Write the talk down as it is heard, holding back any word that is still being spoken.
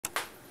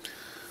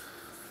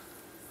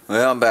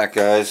Well, I'm back,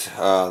 guys.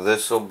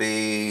 This will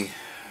be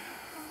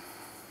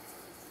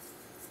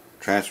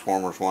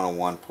Transformers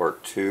 101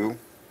 Part 2.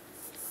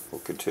 We'll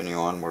continue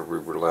on where we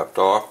were left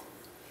off.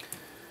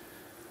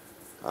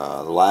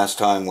 The last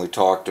time we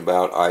talked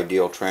about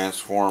ideal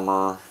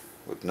transformer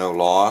with no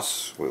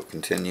loss. We'll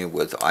continue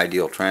with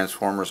ideal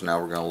transformers. Now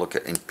we're going to look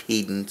at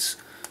impedance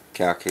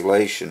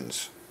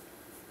calculations.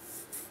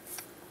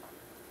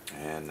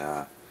 And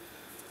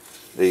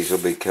these will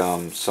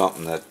become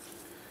something that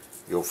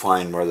you'll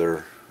find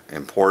rather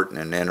important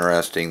and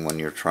interesting when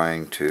you're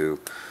trying to,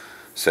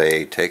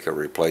 say, take a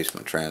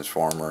replacement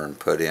transformer and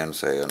put in,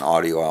 say, an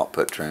audio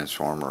output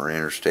transformer or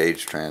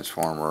interstage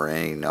transformer or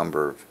any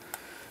number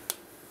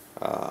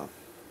of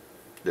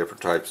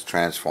different types of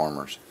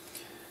transformers.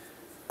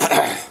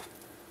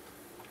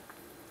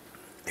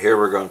 Here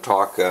we're going to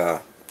talk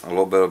a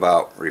little bit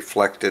about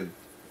reflected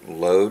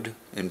load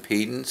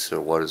impedance,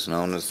 or what is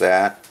known as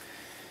that.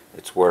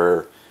 It's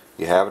where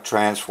you have a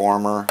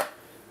transformer,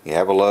 you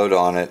have a load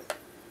on it,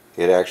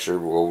 it actually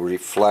will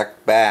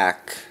reflect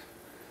back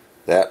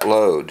that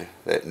load,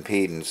 that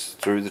impedance,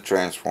 through the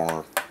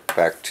transformer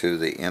back to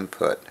the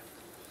input.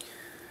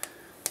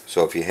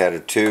 So if you had a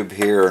tube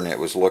here and it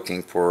was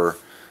looking for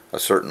a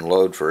certain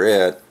load for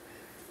it,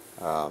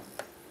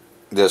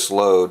 this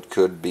load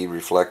could be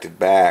reflected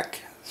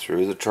back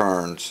through the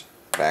turns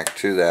back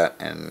to that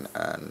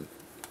and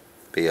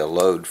be a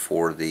load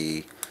for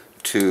the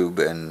tube,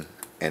 and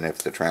if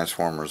the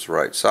transformer is the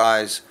right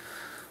size,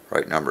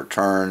 right number of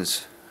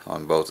turns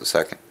on both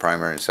the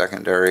primary and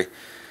secondary,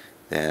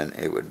 then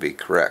it would be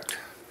correct.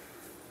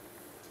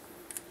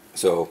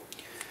 So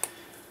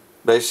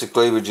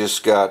basically we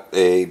just got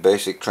a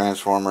basic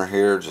transformer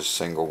here, just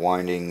single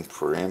winding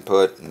for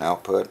input and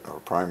output, or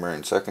primary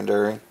and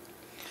secondary.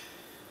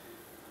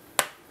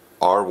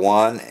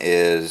 R1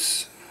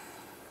 is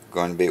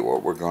going to be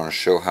what we're going to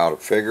show how to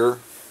figure.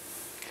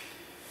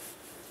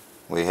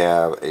 We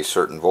have a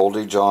certain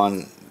voltage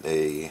on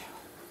the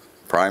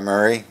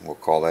primary, we'll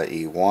call that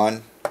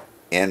E1.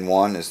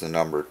 N1 is the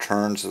number of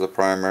turns of the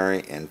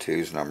primary, N2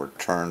 is the number of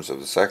turns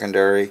of the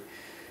secondary,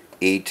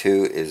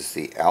 E2 is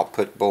the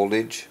output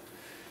voltage,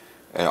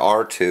 and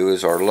R2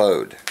 is our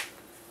load.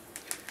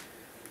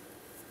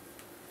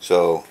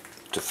 So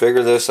to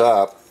figure this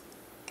up,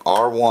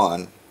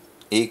 R1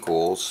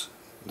 equals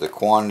the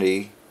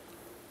quantity,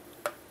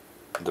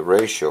 the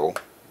ratio,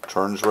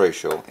 turns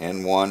ratio,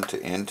 N1 to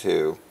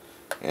N2,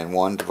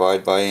 N1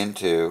 divided by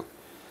N2,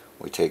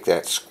 we take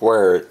that,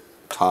 square it,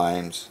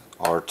 times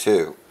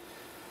R2.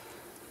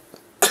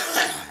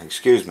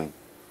 Excuse me.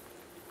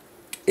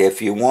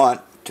 If you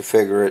want to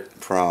figure it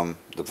from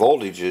the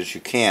voltages,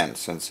 you can,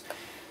 since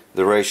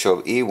the ratio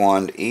of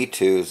E1 to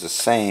E2 is the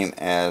same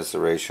as the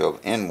ratio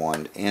of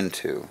N1 to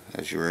N2,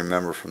 as you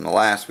remember from the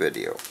last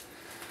video.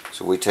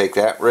 So we take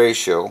that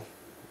ratio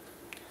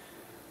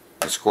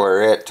and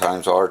square it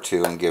times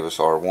R2 and give us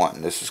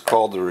R1. This is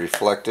called the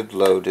reflected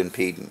load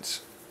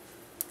impedance.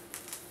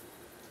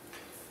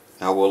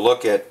 Now we'll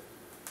look at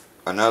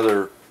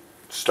another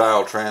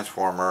style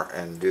transformer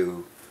and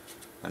do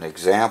an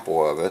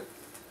example of it.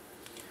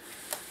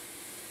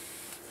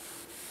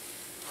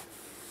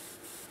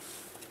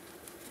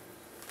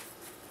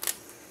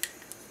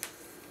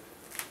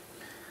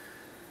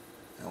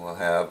 And we'll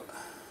have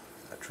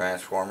a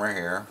transformer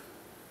here.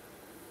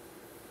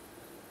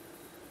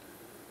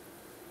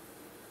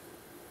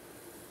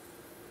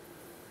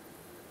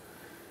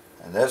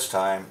 And this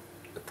time,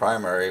 the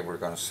primary we're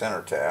going to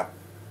center tap.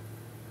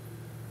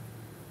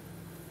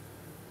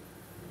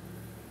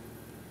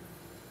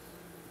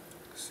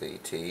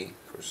 CT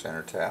for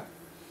center tap.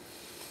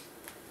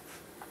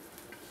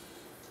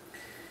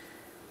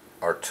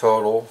 Our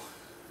total,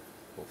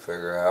 we'll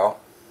figure out,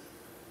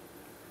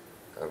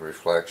 of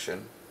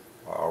reflection,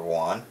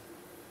 R1.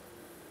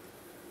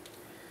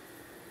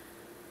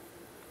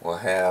 We'll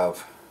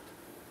have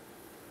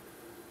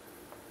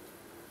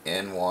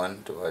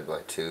N1 divided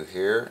by 2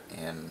 here,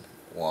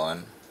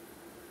 N1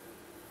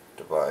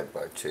 divided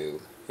by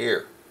 2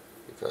 here,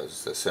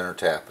 because the center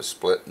tap is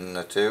split in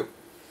the two.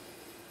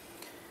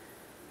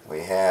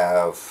 We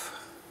have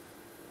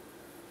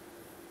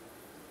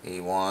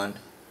E1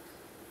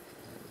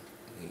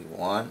 and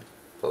E1,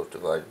 both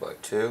divided by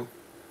 2,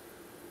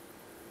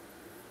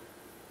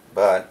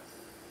 but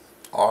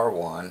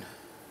R1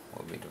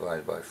 will be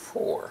divided by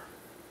 4.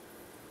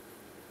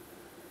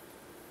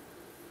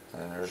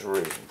 And there's a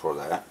reason for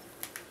that.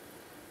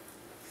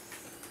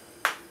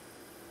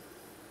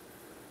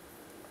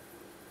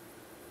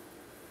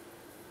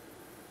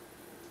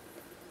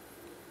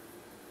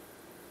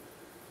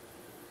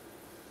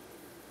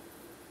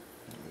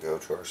 Go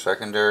to our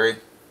secondary.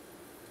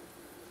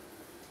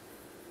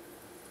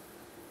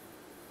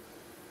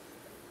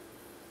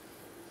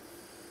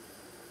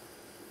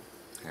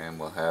 And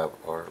we'll have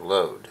our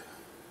load,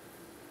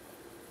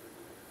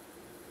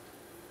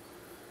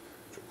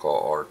 which we'll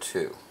call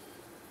R2.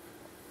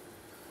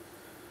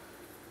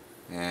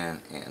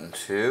 And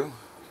N2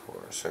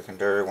 for a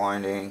secondary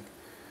winding,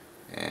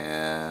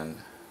 and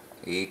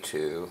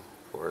E2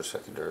 for a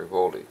secondary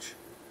voltage.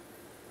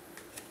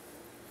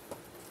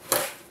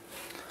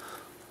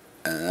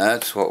 And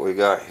that's what we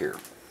got here.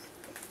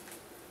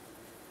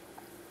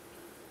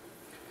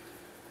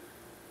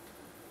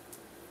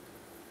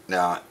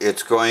 Now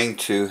it's going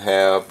to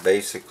have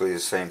basically the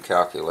same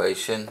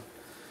calculation.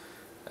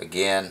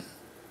 Again,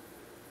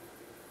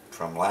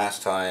 from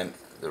last time,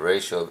 the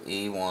ratio of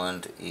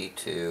E1 to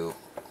E2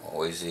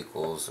 always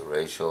equals the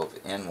ratio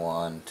of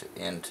N1 to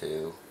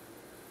N2.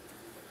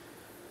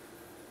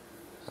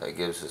 That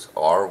gives us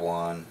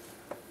R1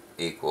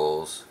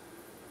 equals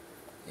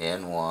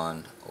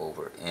N1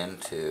 over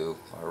N2,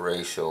 our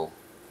ratio,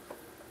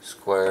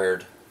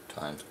 squared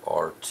times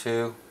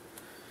R2.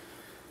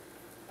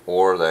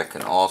 Or that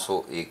can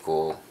also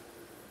equal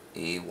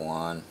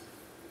E1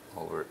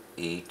 over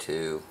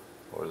E2,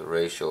 or the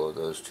ratio of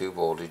those two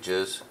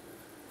voltages.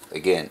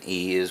 Again,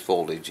 E is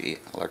voltage,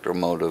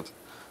 electromotive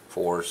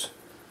force,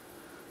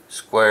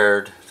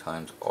 squared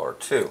times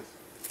R2.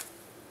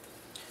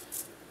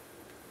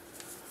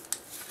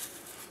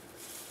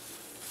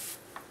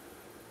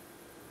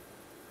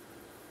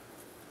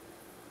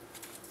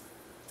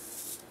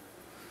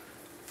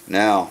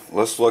 Now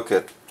let's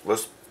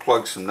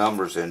plug some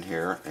numbers in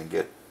here and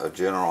get a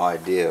general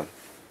idea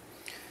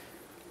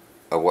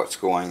of what's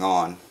going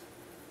on.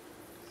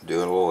 Do a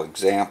little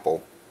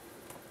example.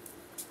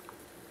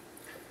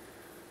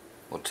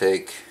 We'll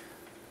take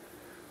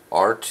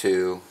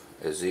R2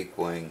 as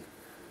equaling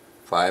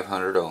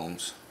 500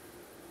 ohms.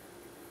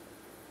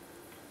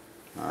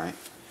 Alright.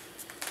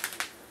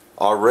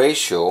 Our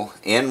ratio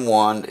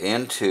N1 to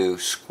N2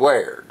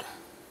 squared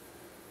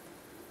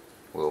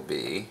will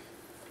be,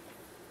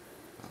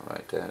 I'll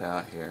write that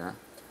out here,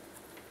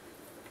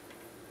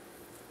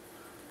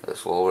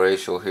 this little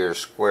ratio here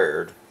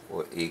squared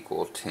will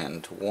equal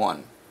 10 to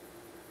 1.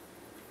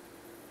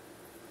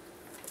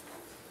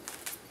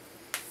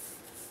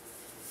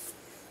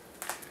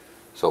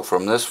 So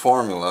from this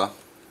formula,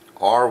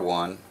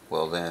 R1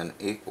 will then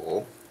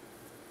equal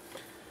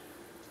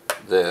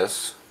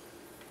this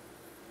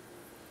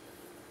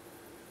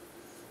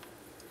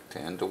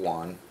 10 to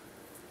 1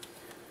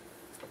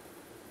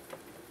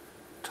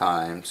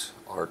 times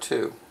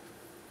R2,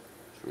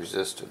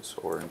 resistance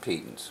or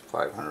impedance,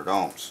 500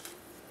 ohms.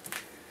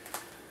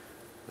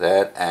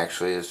 That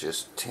actually is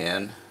just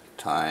 10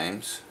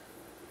 times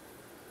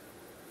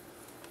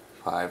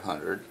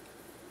 500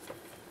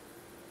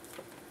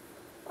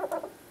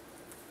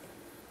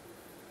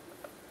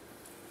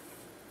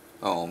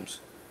 ohms,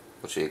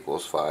 which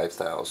equals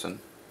 5,000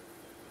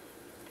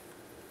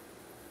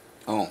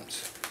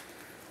 ohms.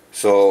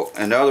 So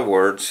in other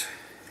words,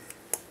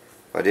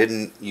 if I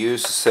didn't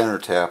use the center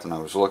tap and I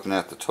was looking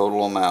at the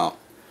total amount,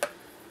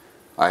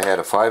 I had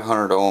a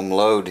 500 ohm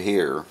load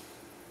here.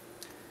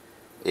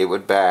 It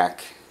would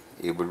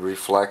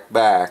reflect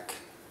back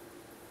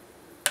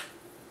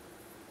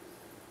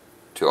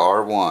to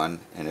R1,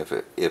 and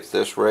if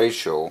this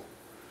ratio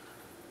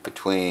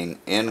between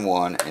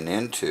N1 and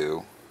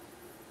N2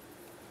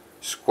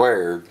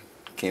 squared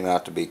came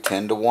out to be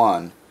 10 to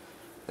 1,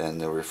 then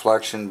the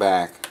reflection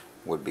back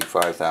would be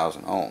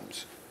 5,000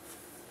 ohms.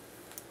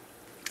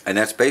 And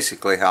that's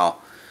basically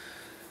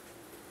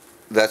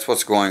that's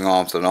what's going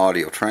on with an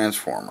audio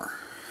transformer.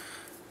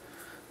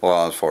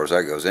 Well, as far as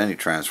that goes, any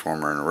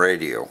transformer in a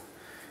radio.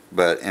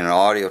 But in an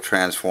audio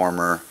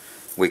transformer,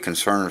 we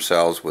concern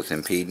ourselves with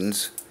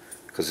impedance,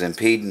 because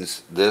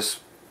this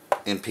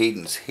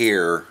impedance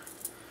here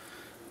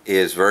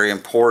is very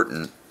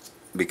important,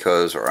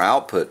 because our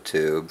output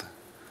tube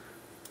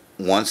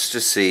wants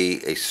to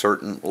see a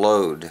certain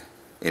load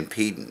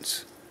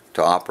impedance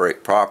to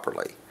operate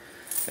properly.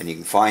 And you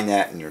can find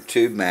that in your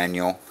tube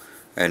manual,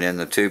 and in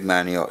the tube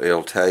manual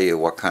it'll tell you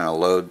what kind of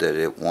load that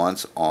it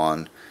wants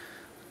on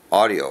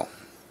audio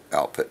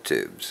output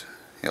tubes.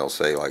 It'll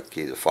say like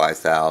either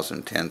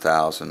 5,000,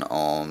 10,000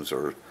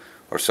 ohms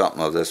or something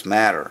of this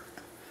matter.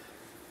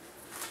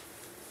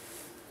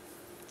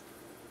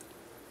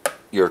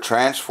 Your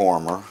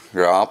transformer,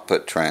 your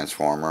output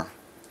transformer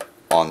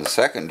on the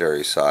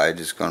secondary side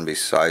is going to be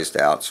sized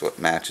out so it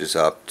matches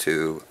up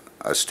to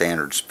a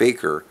standard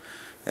speaker,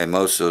 and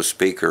most of those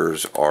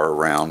speakers are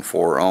around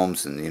 4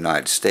 ohms in the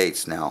United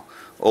States. Now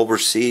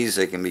overseas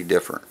they can be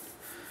different.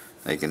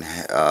 They can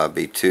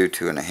be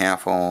 2.5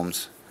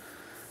 ohms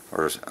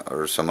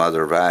or some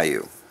other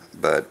value,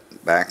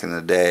 but back in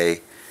the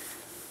day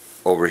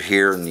over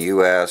here in the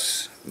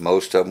US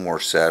most of them were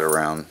set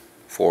around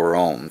 4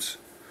 ohms.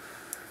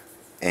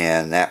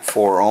 And that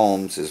 4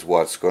 ohms is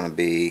what's going to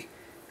be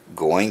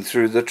going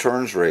through the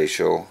turns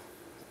ratio,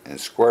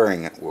 and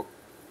squaring it will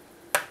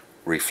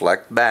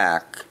reflect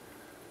back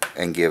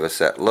and give us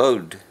that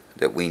load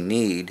that we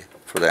need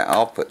for that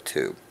output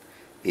tube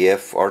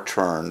if our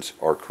turns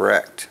are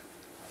correct.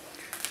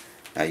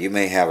 Now you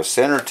may have a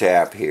center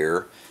tap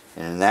here,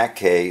 and in that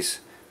case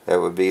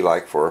that would be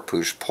like for a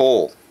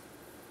push-pull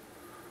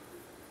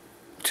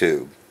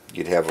tube.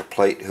 You'd have a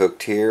plate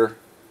hooked here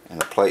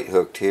and a plate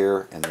hooked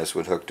here, and this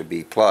would hook to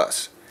B+.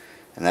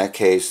 In that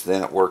case,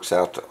 then it works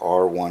out to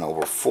R1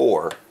 over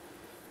 4,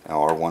 and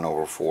R1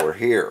 over 4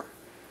 here.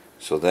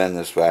 So then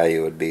this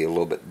value would be a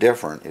little bit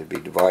different. It would be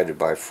divided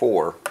by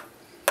 4.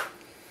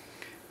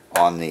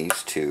 on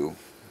these two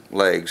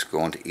legs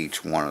going to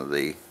each one of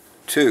the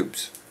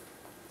tubes.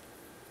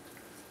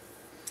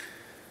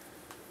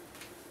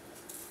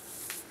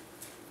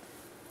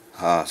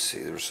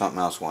 See, there was something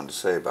else I wanted to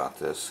say about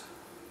this.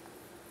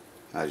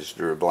 I just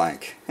drew a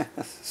blank.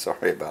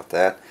 Sorry about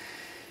that.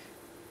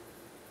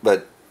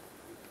 But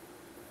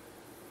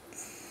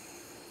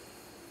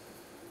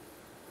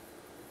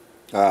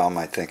I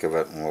might think of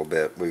it in a little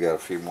bit. We got a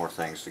few more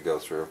things to go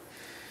through.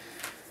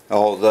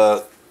 Oh,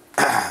 the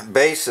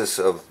basis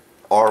of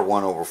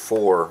R1 over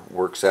 4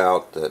 works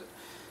out that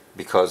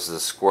because of the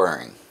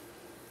squaring.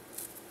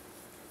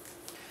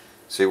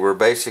 See, we're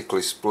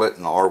basically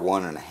splitting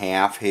R1 in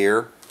half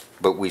here,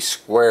 but we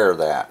square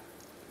that.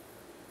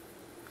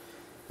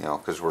 You know,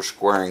 because we're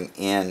squaring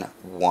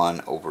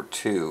N1 over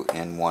 2,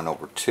 N1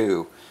 over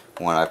 2.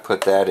 When I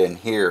put that in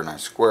here and I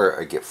square it,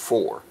 I get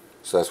 4.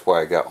 So that's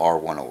why I got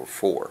R1 over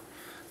 4.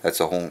 That's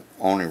the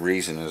only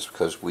reason is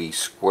because we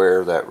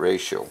square that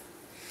ratio.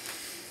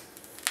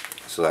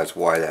 So that's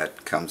why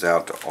that comes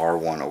out to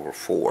R1 over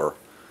 4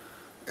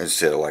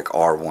 instead of like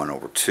R1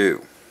 over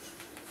 2.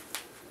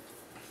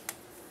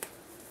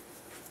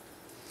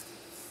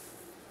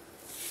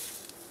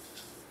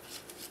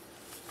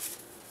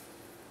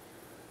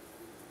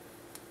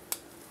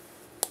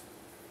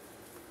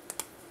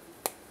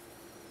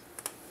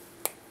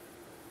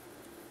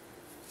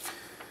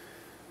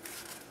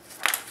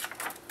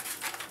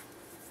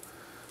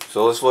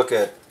 So let's look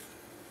at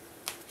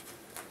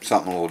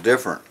something a little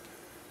different.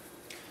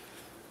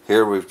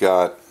 Here we've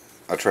got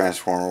a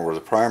transformer where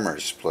the primary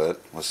is split.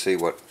 Let's see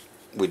what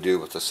we do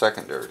with the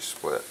secondary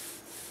split.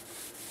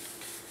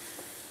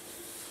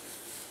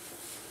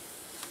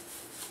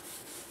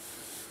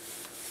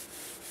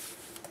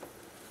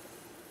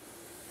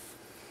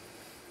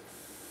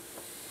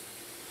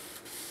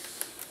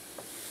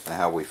 And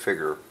how we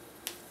figure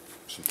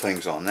some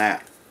things on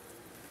that.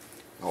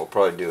 And we'll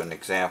probably do an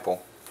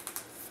example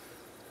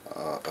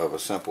of a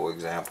simple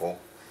example.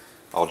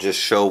 I'll just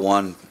show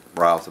one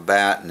right off the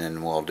bat, and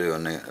then we'll do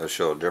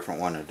show a different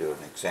one and do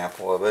an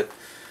example of it.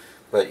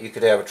 But you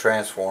could have a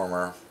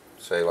transformer,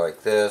 say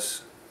like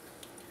this.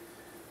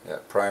 You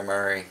got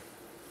primary,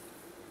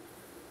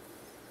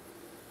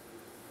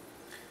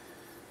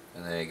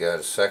 and then you got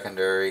a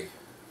secondary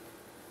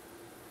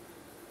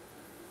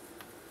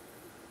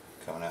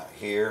coming out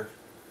here.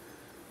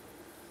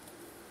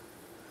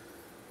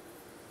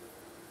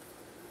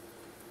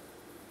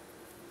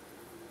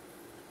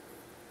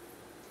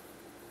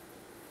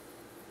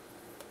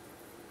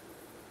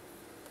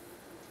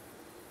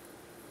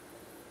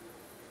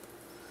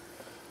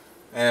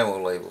 And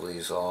we'll label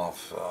these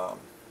off.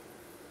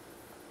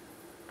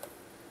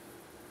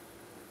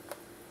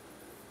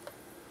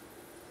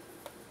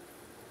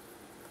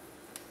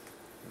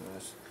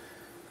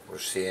 We're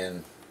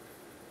seeing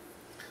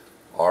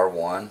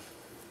R1.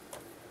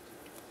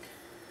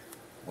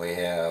 We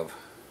have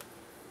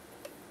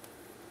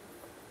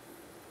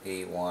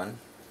E1.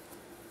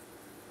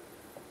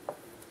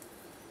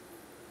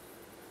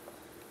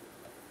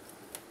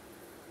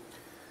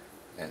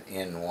 And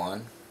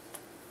N1.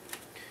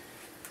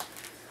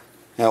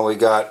 Now we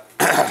got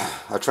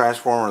a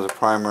transformer as a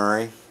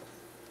primary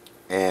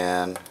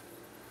and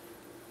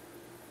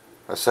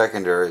a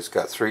secondary. It's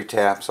got 3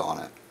 taps on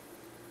it.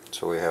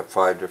 So we have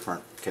 5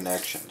 different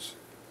connections.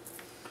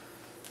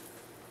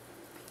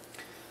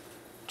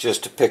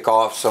 Just to pick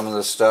off some of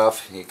the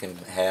stuff, you can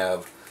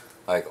have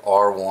like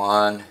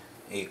R1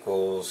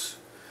 equals,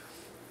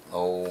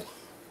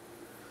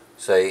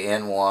 say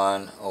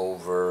N1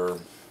 over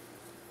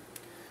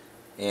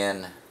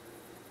NAB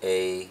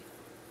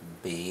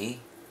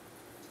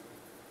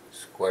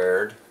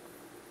squared,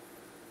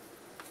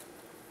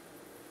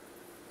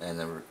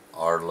 and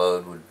our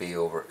load would be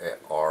over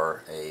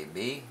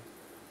RAB.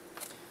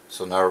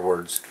 So in other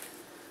words,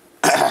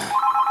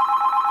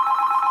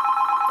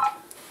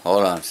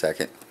 hold on a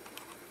second.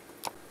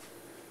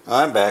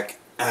 I'm back.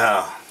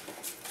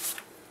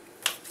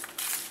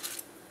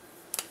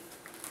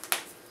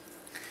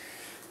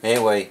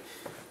 Anyway,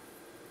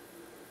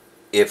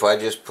 if I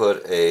just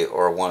put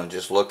or want to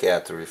just look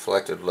at the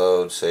reflected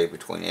load, say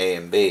between A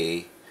and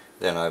B,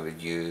 then I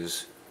would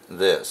use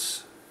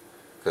this,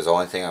 because the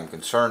only thing I'm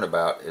concerned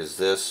about is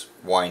this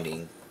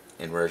winding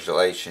in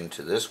relation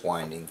to this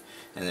winding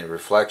and the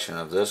reflection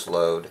of this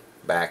load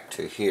back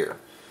to here.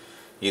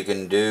 You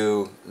can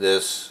do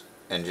this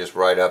and just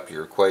write up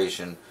your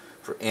equation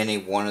for any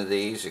one of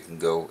these. It can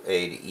go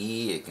A to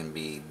E, it can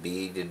be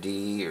B to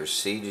D, or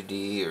C to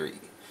D, or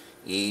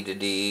E to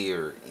D,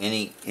 or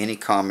any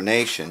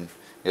combination.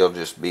 It'll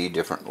just be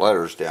different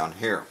letters down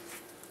here.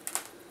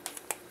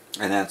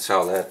 And that's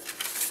how that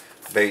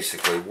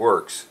basically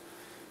works.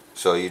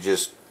 So you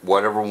just,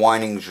 whatever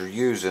windings you're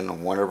using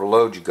and whatever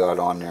load you got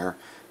on there,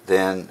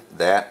 then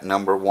that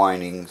number of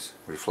windings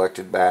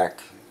reflected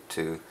back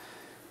to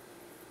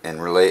and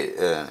relate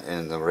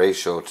in the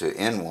ratio to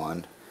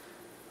N1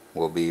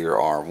 will be your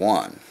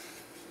R1,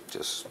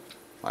 just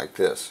like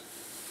this.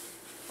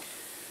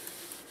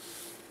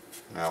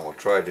 Now we'll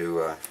try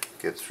to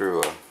get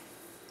through a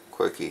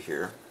quickie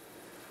here.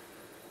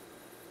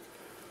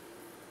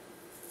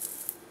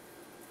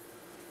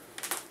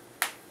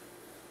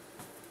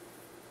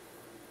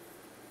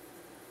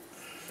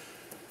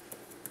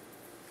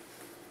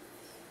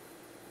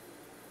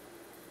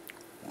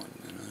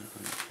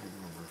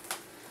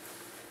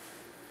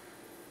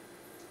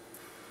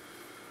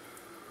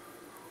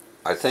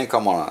 I think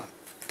I'm gonna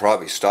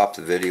probably stop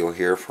the video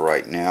here for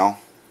right now.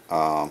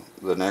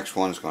 The next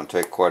one's going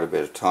to take quite a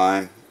bit of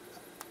time,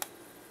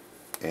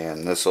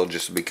 and this will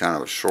just be kind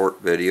of a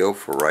short video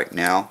for right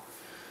now.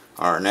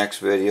 Our next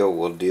video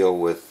will deal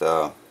with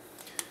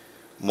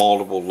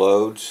multiple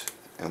loads,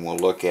 and we'll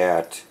look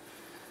at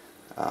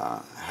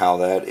how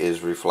that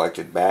is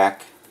reflected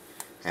back,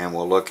 and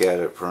we'll look at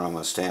it from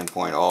a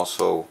standpoint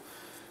also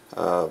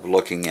of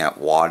looking at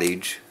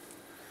wattage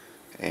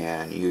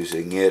and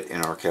using it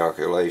in our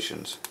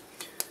calculations.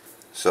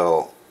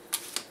 So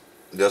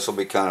this will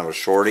be kind of a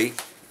shorty,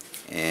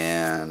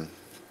 and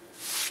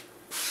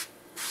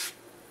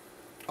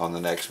on the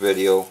next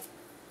video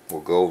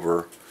we'll go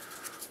over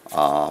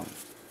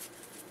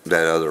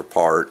that other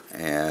part,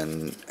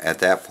 and at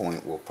that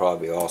point we'll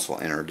probably also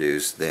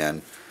introduce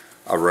then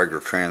a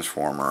regular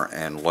transformer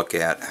and look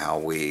at how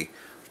we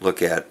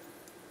look at,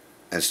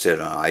 instead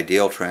of an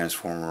ideal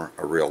transformer,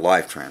 a real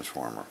life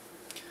transformer,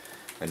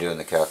 and doing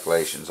the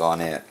calculations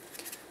on it.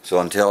 So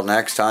until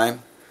next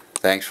time,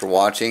 thanks for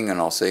watching, and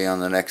I'll see you on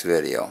the next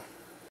video.